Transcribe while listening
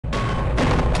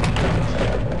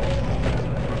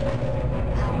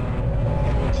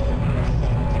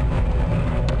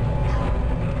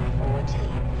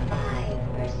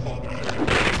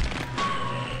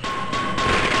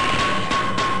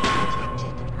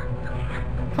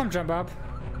Don't jump up.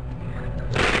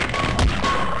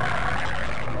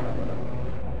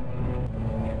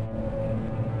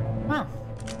 Ah.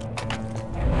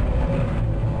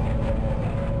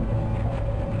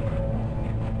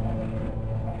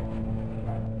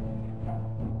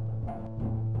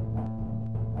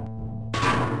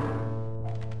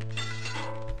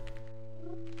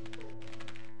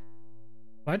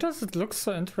 Why does it look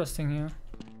so interesting here?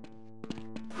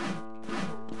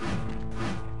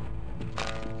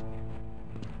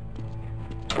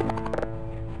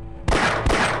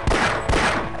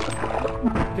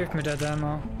 Give me that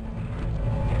ammo.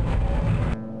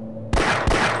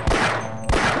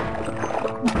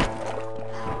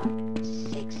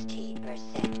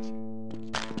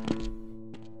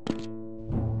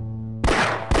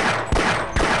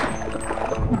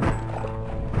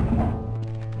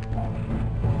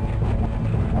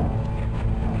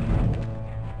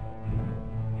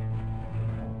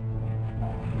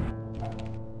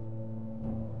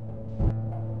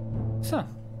 So.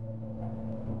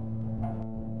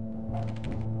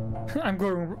 I'm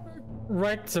going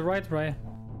the right way.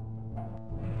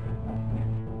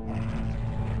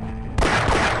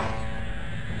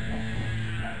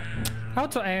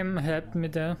 Auto aim helped me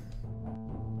there.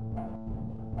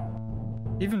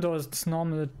 Even though it's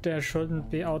normal, there shouldn't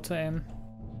be auto aim.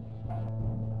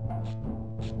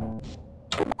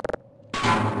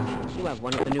 You have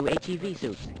one of the new ATV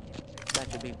suits.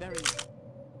 That should be very...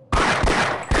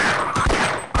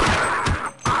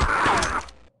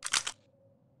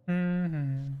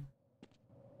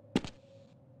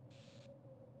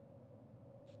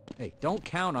 Hey, don't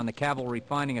count on the cavalry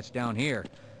finding us down here.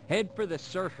 Head for the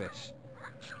surface.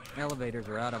 Elevators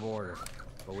are out of order,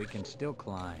 but we can still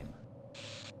climb.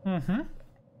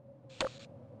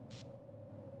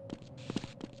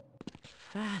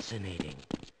 Fascinating.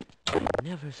 I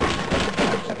never saw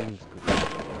such things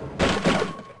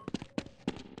before.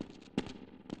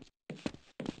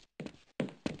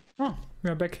 Oh,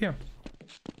 we're back here.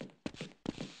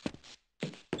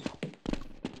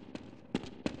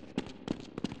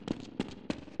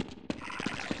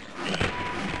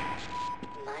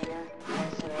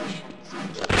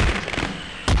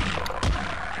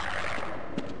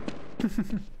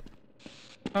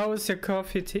 How is your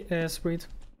coffee sweet?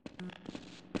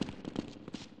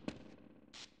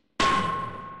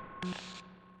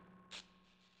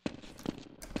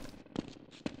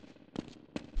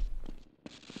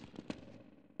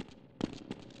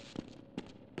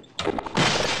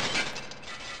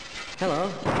 Hello.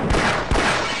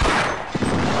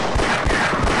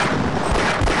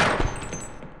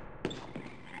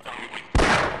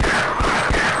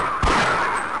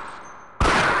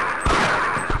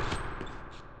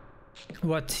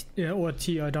 What? Or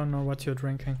tea? I don't know what you're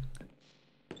drinking.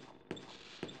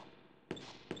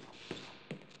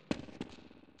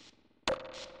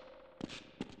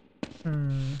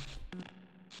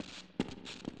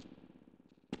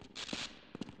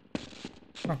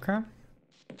 Okay.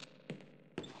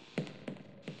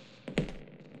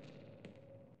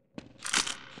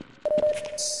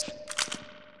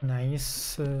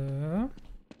 Nice.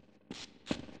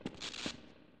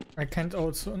 I can't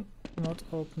also not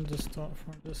open this door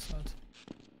from this side.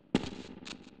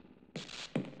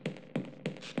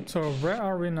 So where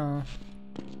are we now?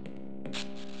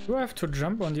 Do I have to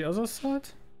jump on the other side?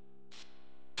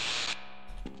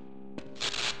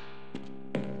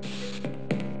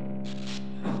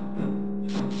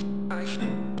 I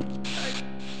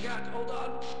can't hold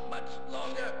on much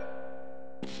longer.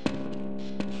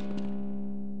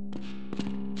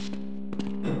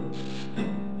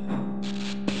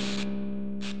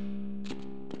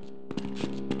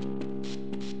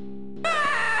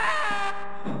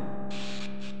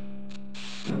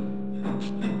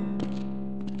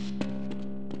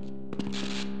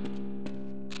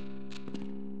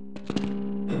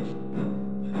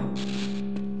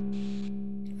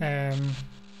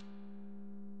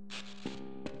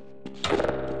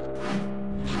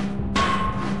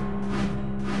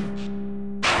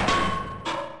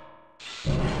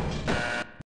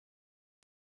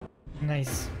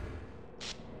 Nice.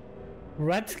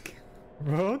 Red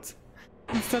road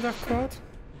instead of quad?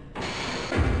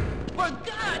 For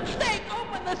God's sake,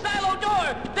 open the silo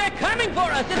door! They're coming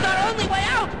for us! It's our only way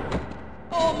out!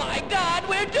 Oh my God,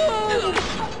 we're doomed!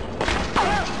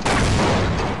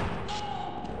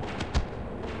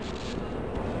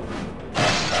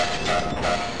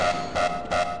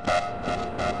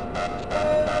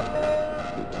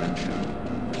 Attention,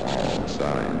 all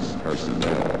science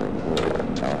personnel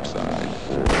report topside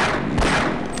for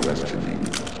immediate questioning.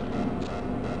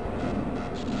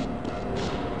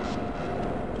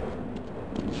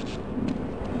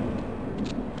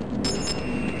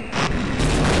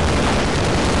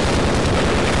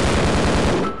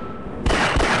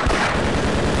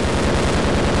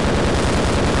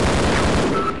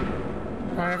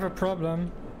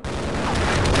 problem.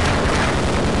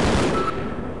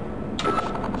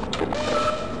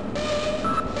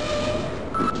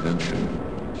 Attention.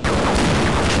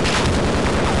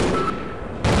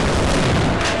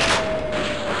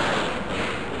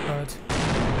 Right.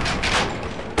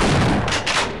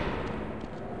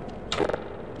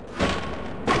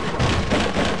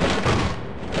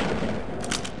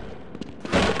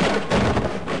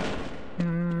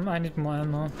 I need more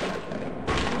ammo.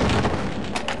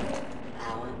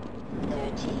 Power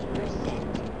 30%.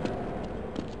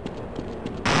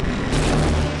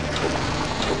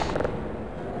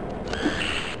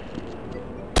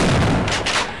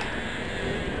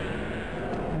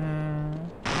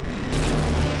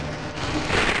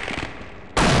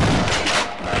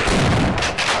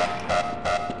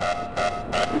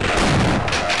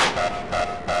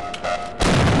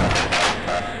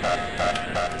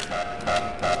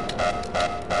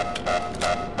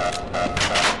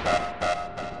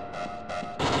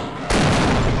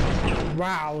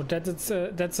 Wow, that's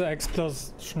an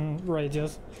explosion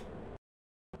radius.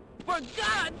 For God's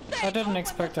sake! I didn't open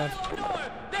expect the that. silo door!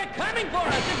 They're coming for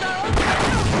us! It's our only way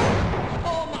out!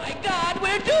 Oh my God,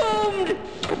 we're doomed!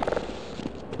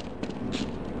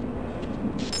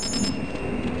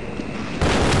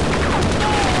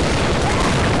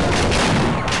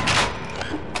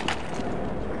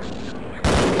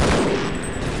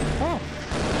 Oh,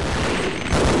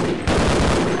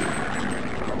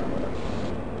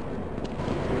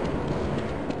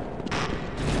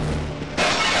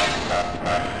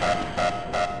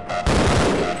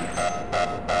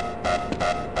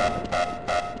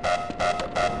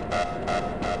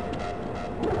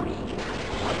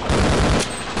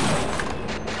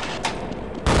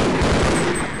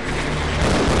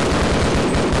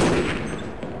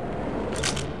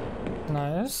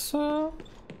 nice.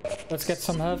 Let's get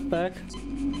some health back.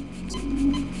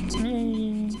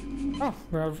 Oh,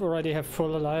 we already have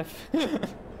full alive.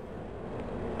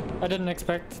 I didn't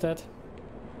expect that.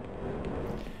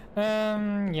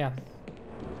 Yeah.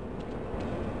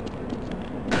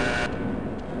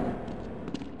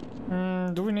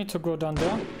 Do we need to go down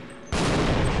there?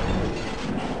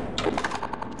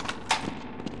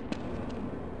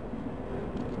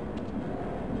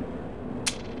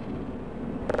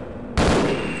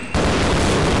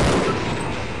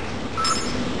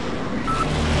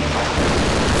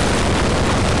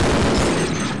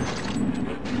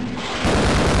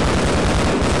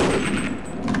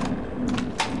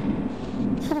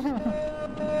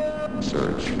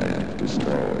 Search and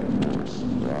destroy Force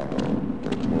Bravo.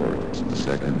 Report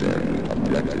secondary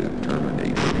objective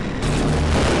terminated.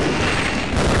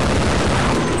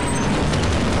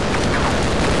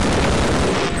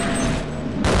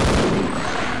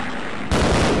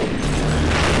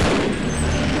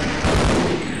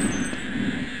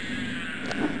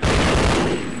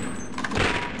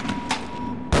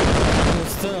 We're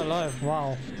still alive,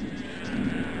 wow.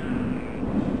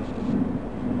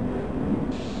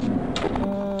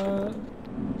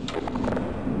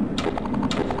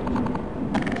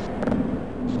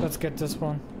 Let's get this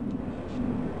one.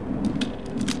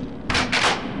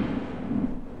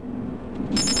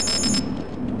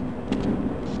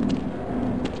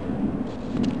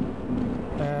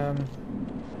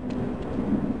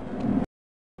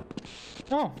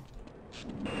 Oh.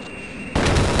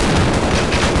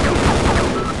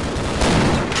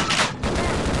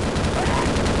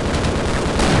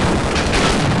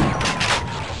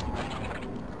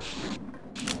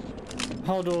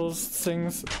 How those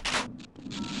things.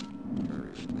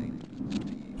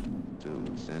 To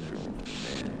Central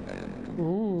Command.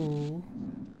 Ooh.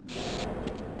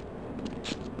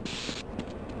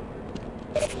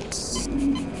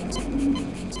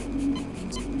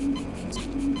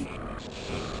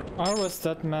 I was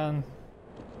that man.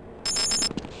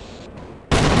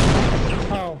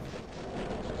 Oh.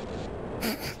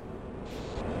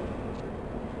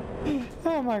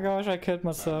 Oh my gosh, I killed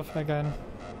myself again.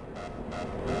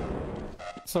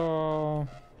 So...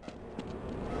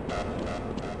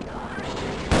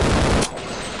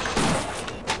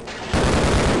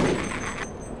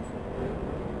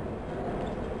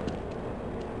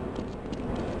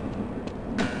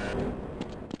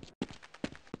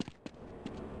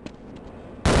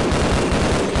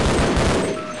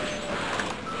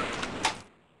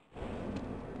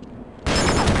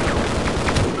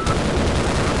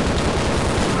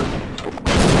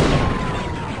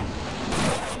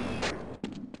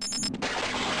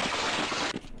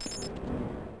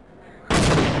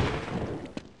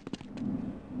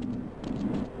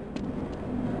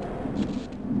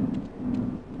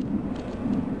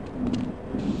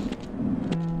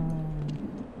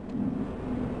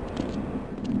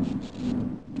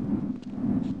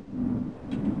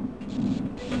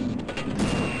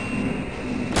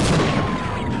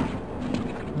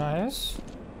 Nice.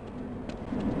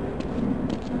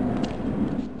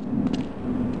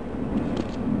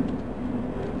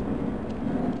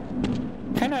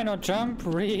 Can I not jump?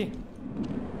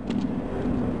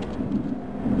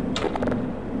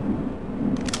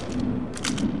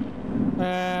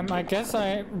 I guess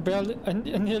I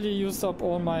nearly used up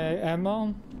all my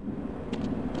ammo.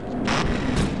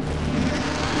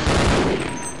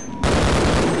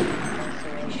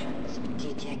 Lacerations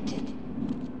detected.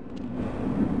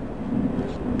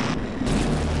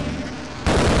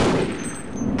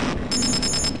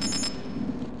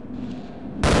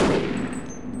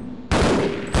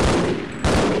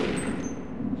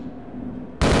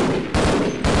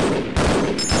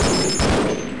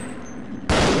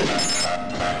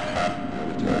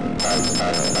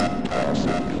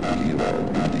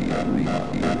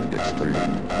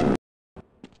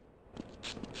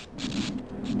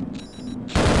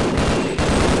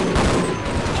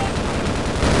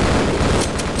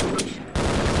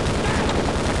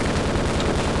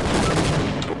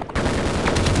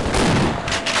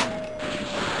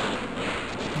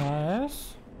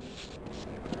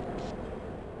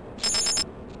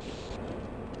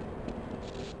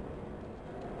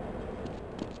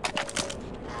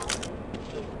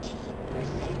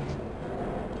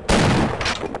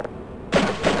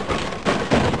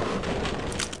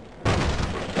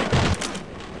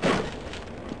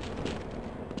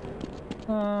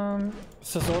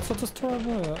 Is this also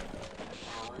destroyable? Yeah.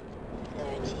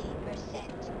 30%.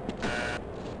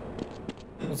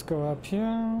 Let's go up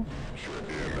here.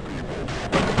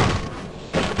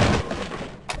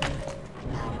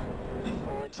 Power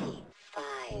 45%.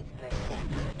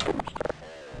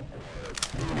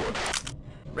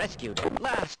 Rescued at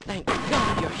last. Thank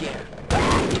God you're here.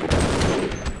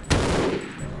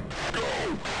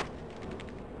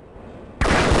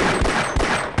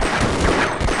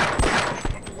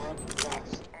 Blood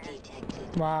loss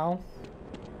detected. Wow.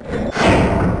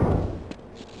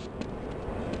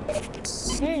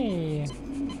 Hey.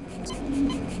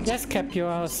 Yes, Cap, you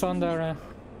are Sonder.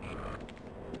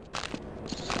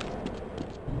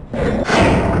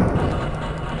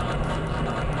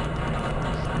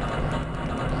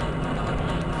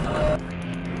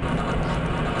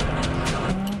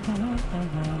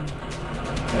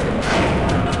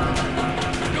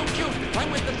 Go cute.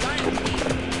 I'm with the science team.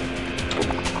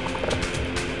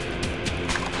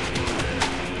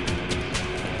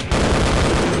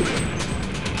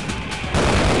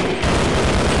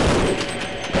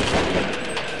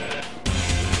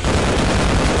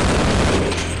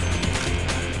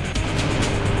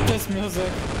 This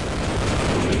music.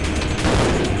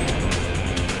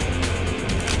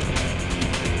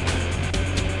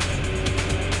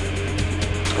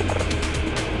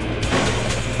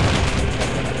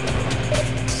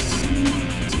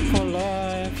 For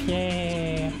life,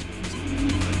 yeah.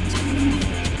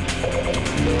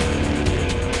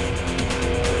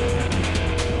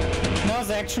 Now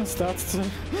the action starts to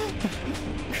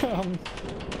come.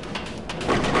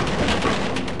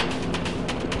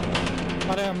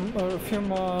 Are there a few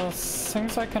more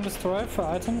things I can destroy for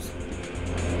items?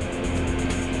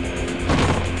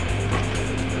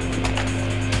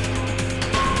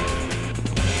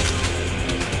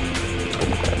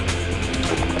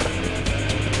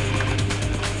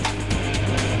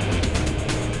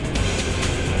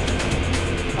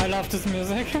 I love this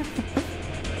music.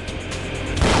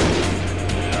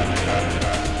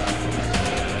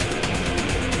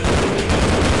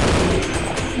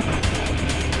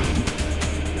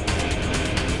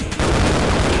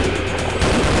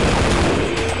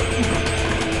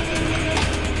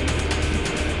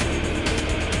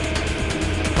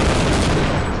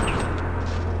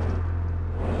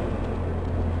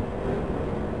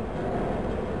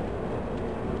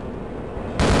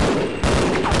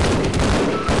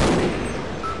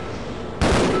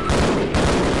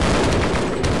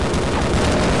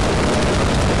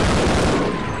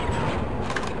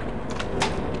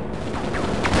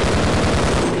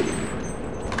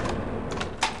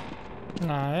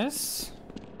 Nice.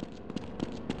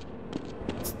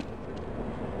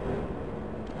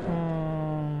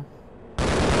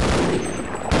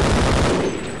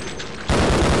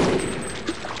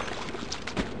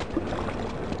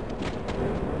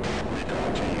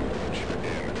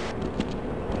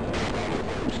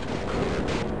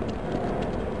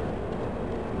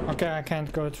 Okay, I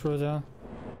can't go through there.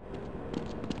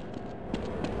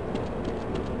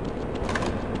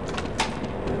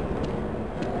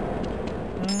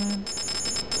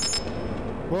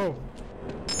 Whoa.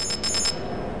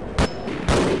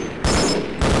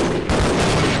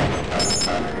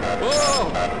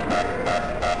 Whoa!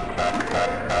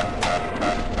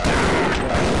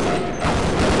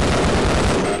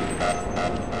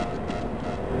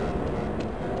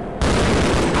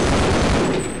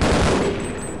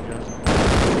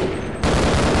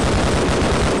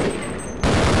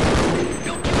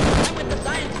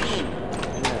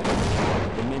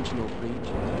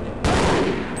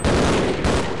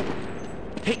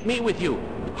 with you?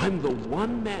 I'm the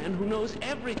one man who knows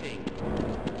everything.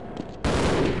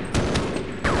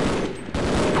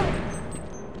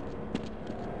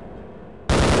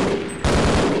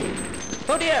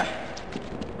 Oh dear!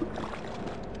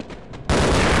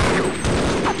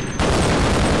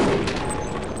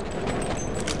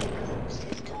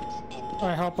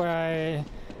 I hope I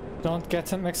don't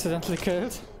get him accidentally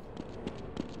killed.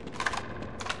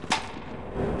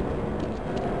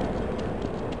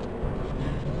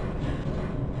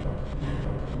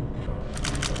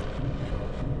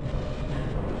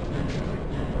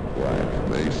 Black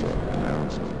Mesa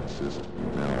announcements is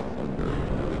now under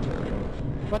military.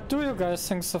 What do you guys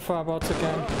think so far about the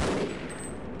game?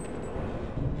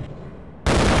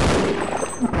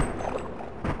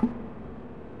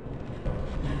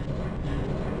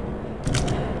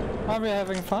 Are we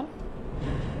having fun?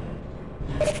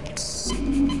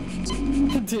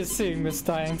 Just seeing Miss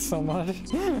dying so much.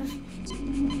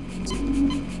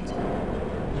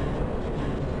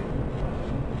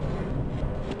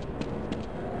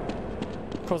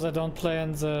 Because I don't play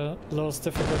in the lowest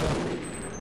difficulty.